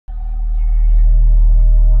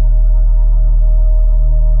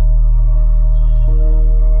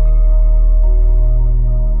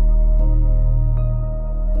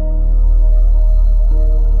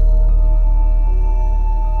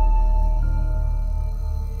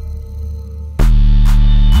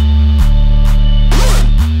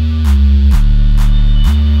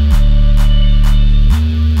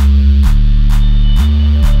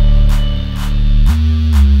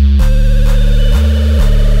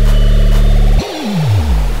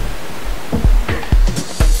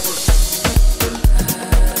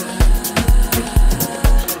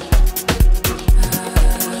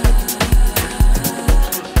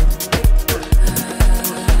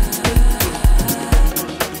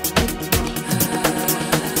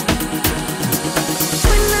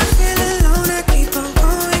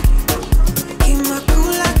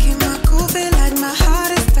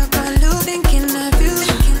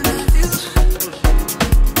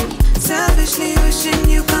wishing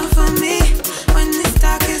you come for me. When it's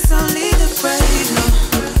dark, it's only the brave know.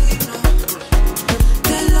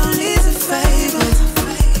 That lonely's a fable.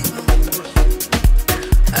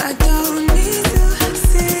 I don't need to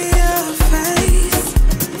see your face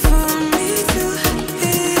for me to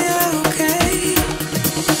be okay.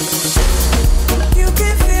 You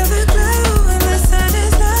can feel the glow when the sun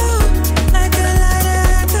is low, like a lighter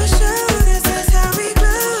at the show. This is how we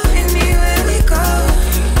glow. Anywhere we go,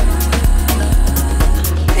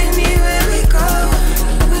 anywhere we go,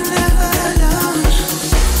 we're never alone.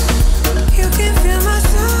 You can feel my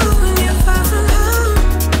soul when you're far from home,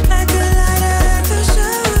 like a lighter at the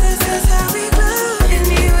show. This is how we glow.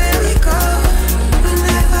 Anywhere we go, we're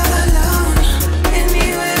never alone.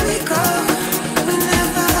 Anywhere we go, we're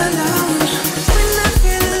never alone. When I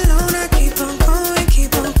feel alone, I keep on going,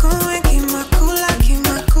 keep on going. Keep my cool, I keep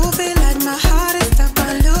my cool. Feel like my heart is stuck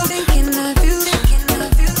on loop. Thinking of you,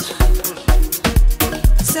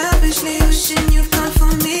 selfishly wishing you'd come